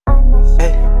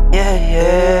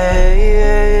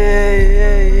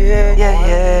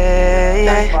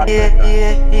yeah.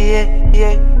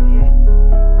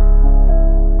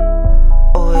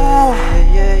 Oh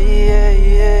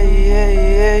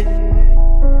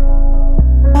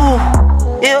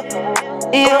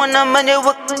yeah. When I'm on your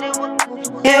work,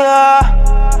 yeah.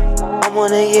 I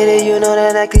wanna get it, you know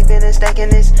that I keep it and stacking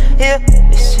this. Yeah,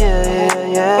 it's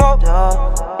yeah,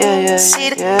 dawg. Yeah. See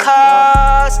the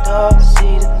cars, dawg.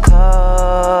 See the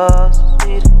cars.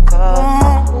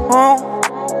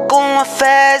 Going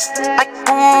fast, like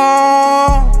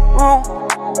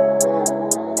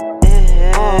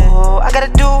yeah. I gotta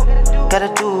do what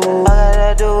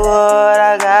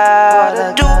I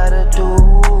gotta do,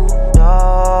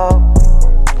 dawg.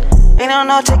 Ain't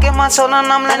no taking my soul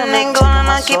and I'm letting it go. And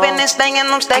I'm keeping this thing and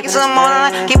I'm stacking some more.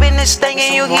 And I'm keeping this thing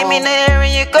and you give me the air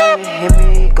and you go. Here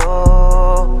we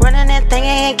go. Running that thing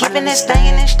and keeping this thing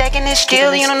and stacking this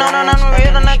skill. You don't know that I'm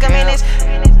real and I come in this.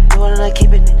 Doing and I'm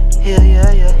keeping it. Yeah.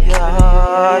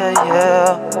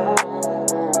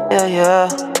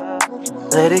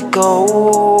 Let it go.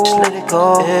 Just let it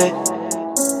go. Yeah.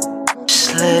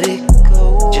 Just let it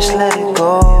go. Just let it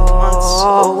go.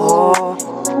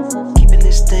 Keeping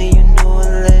this thing, you know,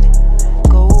 and let it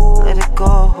go. Let it go.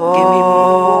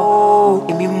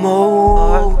 Give me more.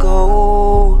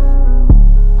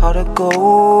 Heart of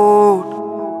gold.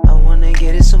 I wanna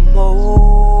get it some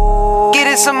more.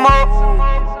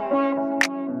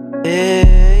 Yeah.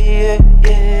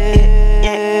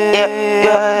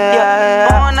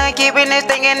 I wanna keep in this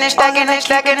thing and then stacking and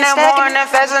more and then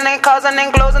faster and causing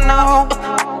and closing up.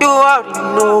 You already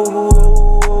know.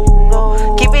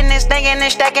 Keeping this thing and then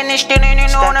stacking and still and you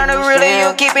know not really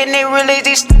you keeping it really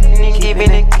just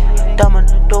keeping it. Dumb in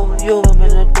the door, yo. The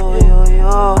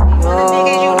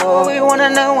niggas you know we wanna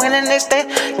know when the next day.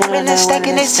 Keeping this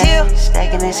stacking this hill,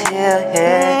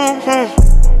 yeah.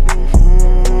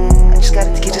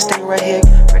 Gotta keep this thing right here,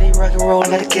 ready rock and roll. I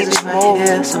gotta keep this right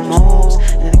here, some moves,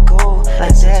 let it go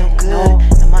like that. So good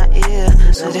in my ear,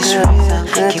 so this real.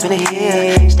 Keeping it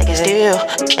here, stacking still,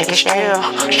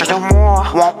 stacking more.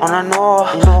 On a know,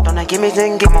 don't give me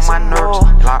then give me on my nerves.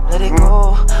 Let it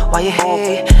go while you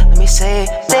hate. Let me say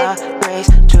my grace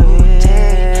to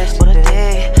taste for the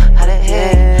day. How to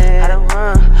hit, how to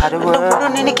run, how to work. I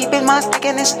don't need to keep it my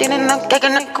stacking and stealing. I'm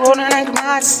kicking and cold and I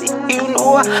can see. You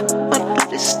know I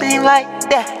do this thing like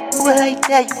that, you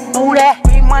know that.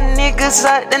 We my niggas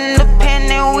out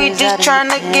independent, we just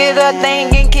tryna get our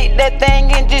thing and keep that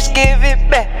thing and just give it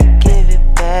back. Let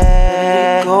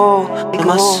it go, in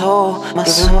my soul,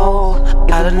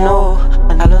 I don't know,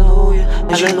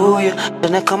 hallelujah.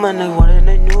 Then I come and I wanted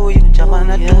to know you, jump on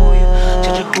I do you,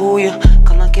 judge who you,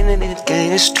 come like in the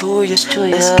gang, it's to you. Let's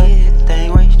get it,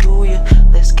 thing right through you.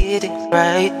 Let's get it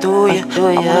right through you. I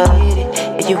wanna get it,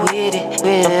 and you with it.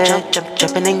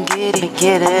 Jumping and get it.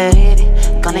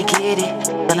 Gonna get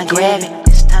it, gonna grab it.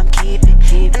 This time keep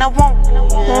it, and I won't.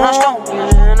 I'm strong,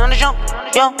 on the jump,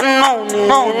 no,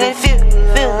 let it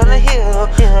feel on the hill.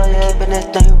 Keeping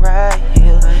that thing right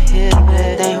here, keeping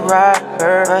that thing right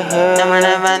here. Diamond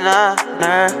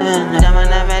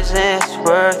never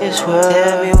it's worth.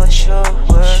 Tell me what's your,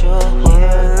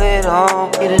 get it on.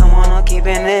 I wanna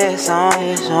keeping this on.